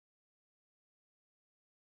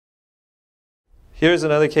Here's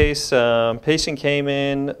another case. Patient came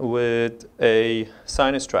in with a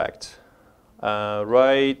sinus tract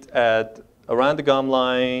right at around the gum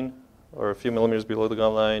line, or a few millimeters below the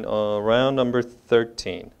gum line, around number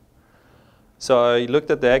 13. So I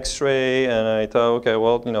looked at the X-ray and I thought, okay,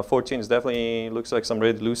 well, 14 is definitely looks like some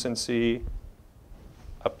radiolucency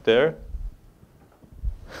up there.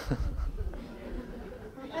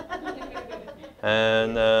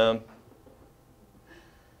 And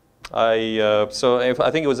I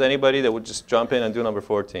think it was anybody that would just jump in and do number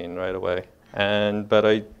 14 right away. But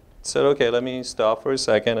I said, okay, let me stop for a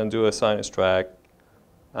second and do a sinus tract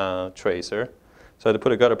tracer. So I had to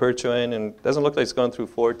put a gutta percha in, and it doesn't look like it's going through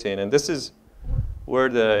 14. And this is where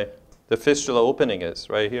the fistula opening is,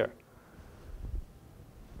 right here.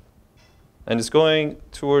 And it's going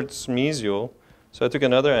towards mesial. So I took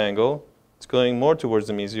another angle. It's going more towards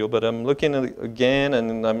the mesial, but I'm looking at it again,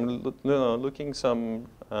 and I'm looking at some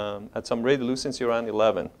radiolucency around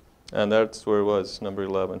 11. And that's where it was, number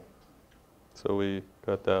 11. So we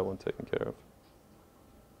got that one taken care of.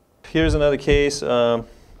 Here's another case, kind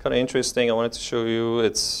of interesting. I wanted to show you.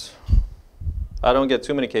 I don't get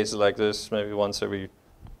too many cases like this, maybe once every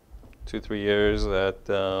 2-3 years,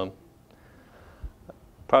 that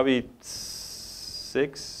probably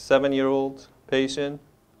 6-7-year-old patient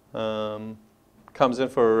comes in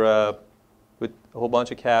with a whole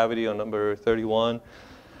bunch of cavity on number 31.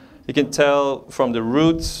 You can tell from the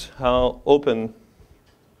roots how open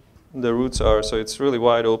the roots are, so it's really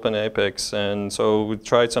wide open apex. And so we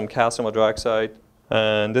tried some calcium hydroxide,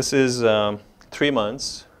 and this is 3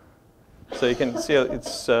 months. So you can see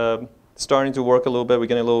it's starting to work a little bit. We're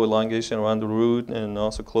getting a little elongation around the root and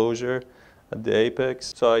also closure at the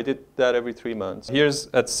apex. So I did that every 3 months. Here's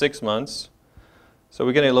at 6 months. So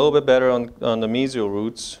we're getting a little bit better on the mesial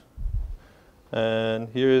roots. And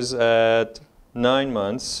here's at 9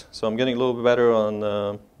 months. So I'm getting a little bit better on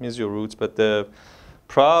mesial roots. But the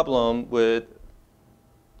problem with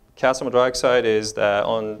calcium hydroxide is that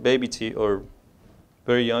on baby teeth or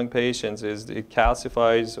very young patients is it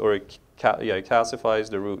calcifies, or it calcifies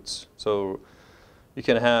the roots. So you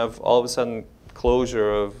can have all of a sudden closure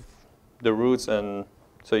of the roots, and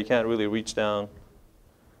so you can't really reach down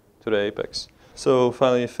to the apex. So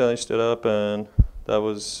finally finished it up, and that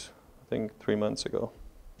was, I think, 3 months ago.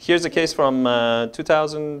 Here's a case from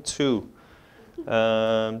 2002,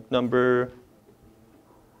 number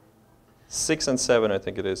 6 and 7, I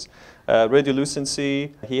think it is.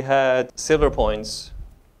 Radiolucency. He had silver points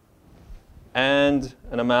and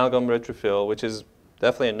an amalgam retrofill, which is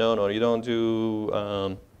definitely a no-no. You don't do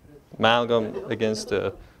amalgam against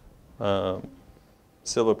the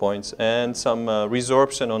silver points, and some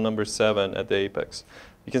resorption on number 7 at the apex.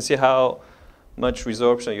 You can see how much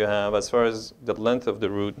resorption you have as far as the length of the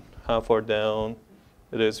root, how far down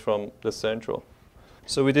it is from the central.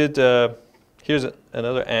 So we did, here's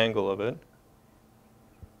another angle of it.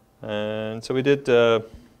 And so we did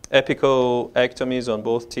apicoectomies on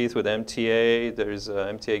both teeth with MTA. There's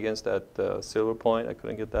MTA against that silver point. I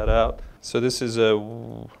couldn't get that out. So this is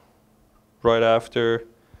right after.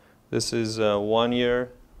 This is a 1-year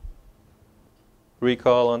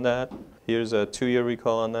recall on that. Here's a 2-year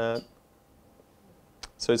recall on that.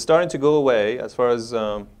 So it's starting to go away as far as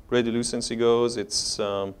radiolucency goes. It's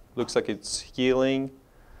looks like it's healing,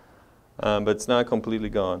 but it's not completely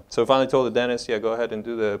gone. So I finally told the dentist, yeah, go ahead and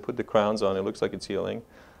put the crowns on. It looks like it's healing.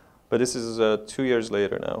 But this is 2 years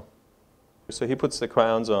later now. So he puts the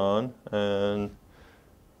crowns on, and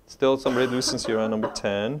still some radiolucency around number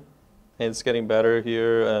 10. And it's getting better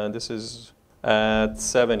here. This is at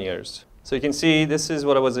 7 years. So you can see this is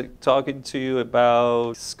what I was talking to you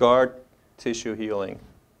about, scar tissue healing.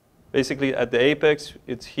 Basically, at the apex,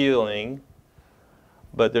 it's healing,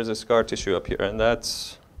 but there's a scar tissue up here, and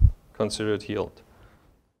that's considered healed.